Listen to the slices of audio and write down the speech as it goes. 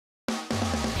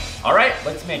All right,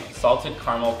 let's make salted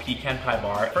caramel pecan pie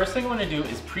bar. First thing we wanna do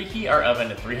is preheat our oven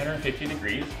to 350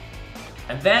 degrees.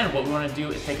 And then what we wanna do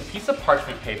is take a piece of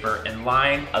parchment paper and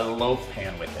line a loaf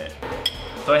pan with it.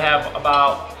 So I have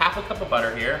about half a cup of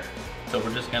butter here. So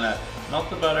we're just gonna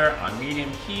melt the butter on medium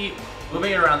heat.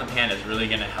 Moving it around the pan is really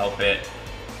gonna help it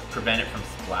prevent it from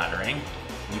splattering.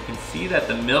 You can see that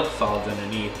the milk solids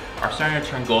underneath are starting to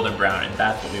turn golden brown, and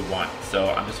that's what we want. So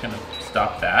I'm just gonna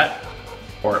stop that.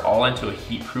 Pour it all into a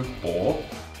heat-proof bowl.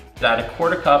 Add a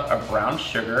quarter cup of brown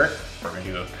sugar. We're gonna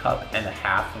do a cup and a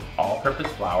half of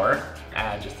all-purpose flour.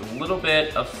 Add just a little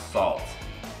bit of salt.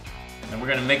 And we're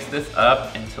gonna mix this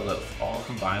up until it's all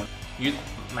combined. Use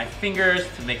my fingers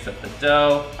to mix up the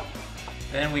dough.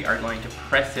 Then we are going to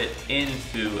press it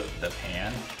into the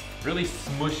pan. Really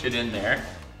smoosh it in there.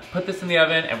 Put this in the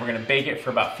oven and we're gonna bake it for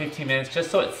about 15 minutes just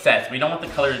so it sets. We don't want the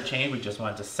color to change, we just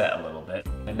want it to set a little bit.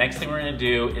 The next thing we're gonna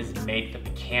do is make the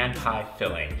pecan pie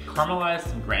filling. Caramelize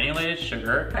some granulated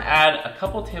sugar. Add a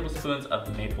couple tablespoons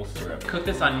of maple syrup. Cook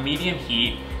this on medium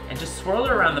heat and just swirl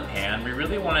it around the pan. We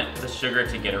really want the sugar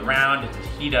to get around and to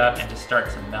heat up and to start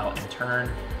to melt and turn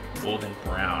golden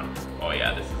brown. Oh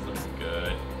yeah, this is looking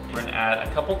good. We're gonna add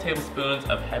a couple tablespoons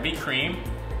of heavy cream.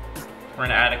 We're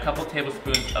gonna add a couple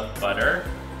tablespoons of butter.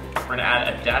 We're gonna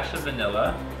add a dash of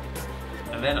vanilla,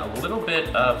 and then a little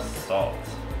bit of salt.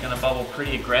 It's gonna bubble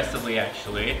pretty aggressively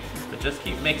actually, but just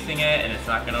keep mixing it and it's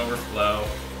not gonna overflow.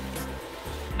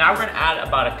 Now we're gonna add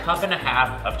about a cup and a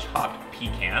half of chopped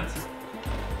pecans.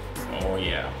 Oh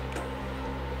yeah.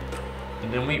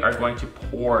 And then we are going to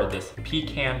pour this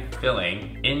pecan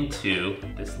filling into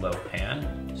this loaf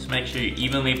pan. Just make sure you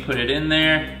evenly put it in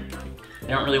there. You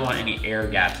don't really want any air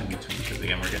gaps in between because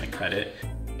again, we're gonna cut it.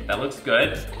 That looks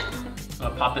good. I'm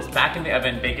gonna pop this back in the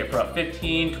oven, bake it for about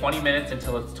 15, 20 minutes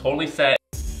until it's totally set.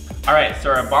 All right,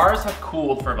 so our bars have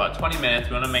cooled for about 20 minutes.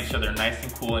 We wanna make sure they're nice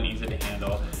and cool and easy to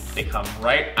handle. They come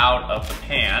right out of the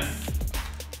pan.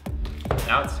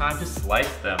 Now it's time to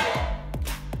slice them.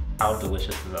 How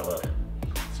delicious does that look?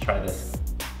 Let's try this.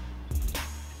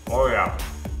 Oh yeah,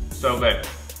 so good.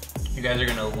 You guys are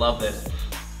gonna love this.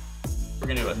 We're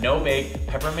gonna do a no-bake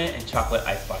peppermint and chocolate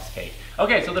icebox cake.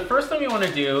 Okay, so the first thing we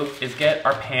wanna do is get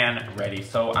our pan ready.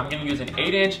 So I'm gonna use an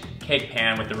 8-inch cake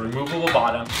pan with a removable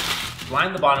bottom.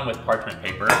 Line the bottom with parchment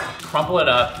paper, crumple it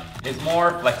up. It's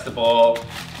more flexible.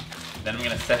 Then I'm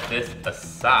gonna set this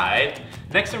aside.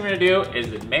 Next thing we're gonna do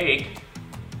is make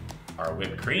our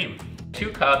whipped cream.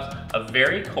 2 cups of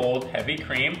very cold, heavy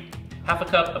cream, half a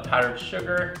cup of powdered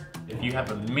sugar. If you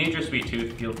have a major sweet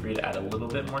tooth, feel free to add a little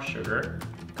bit more sugar.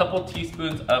 A couple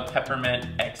teaspoons of peppermint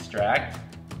extract.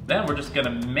 Then we're just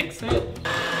gonna mix it.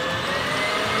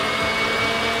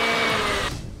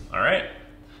 All right,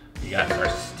 we got our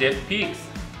stiff peaks.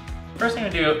 First thing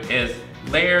I'm gonna do is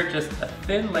layer just a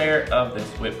thin layer of this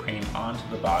whipped cream onto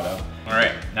the bottom. All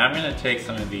right, now I'm gonna take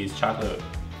some of these chocolate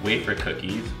wafer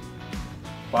cookies,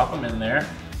 plop them in there.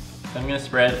 Then I'm gonna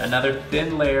spread another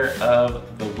thin layer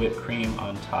of the whipped cream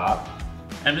on top.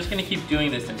 I'm just gonna keep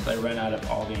doing this until I run out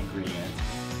of all the ingredients.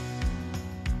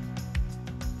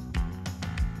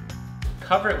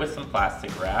 Cover it with some plastic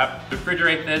wrap.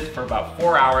 Refrigerate this for about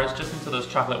 4 hours, just until those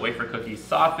chocolate wafer cookies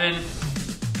soften.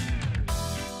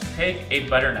 Take a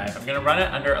butter knife. I'm gonna run it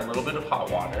under a little bit of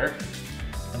hot water.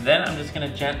 And then I'm just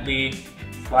gonna gently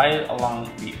slide it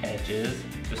along the edges.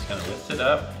 Just gonna lift it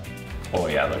up. Oh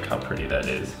yeah, look how pretty that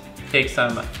is. Take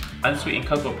some unsweetened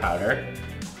cocoa powder.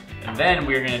 And then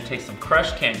we're gonna take some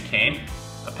crushed candy cane,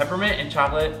 a peppermint and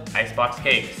chocolate icebox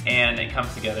cake, and it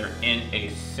comes together in a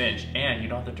cinch, and you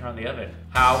don't have to turn on the oven.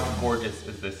 How gorgeous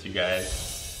is this, you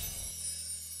guys?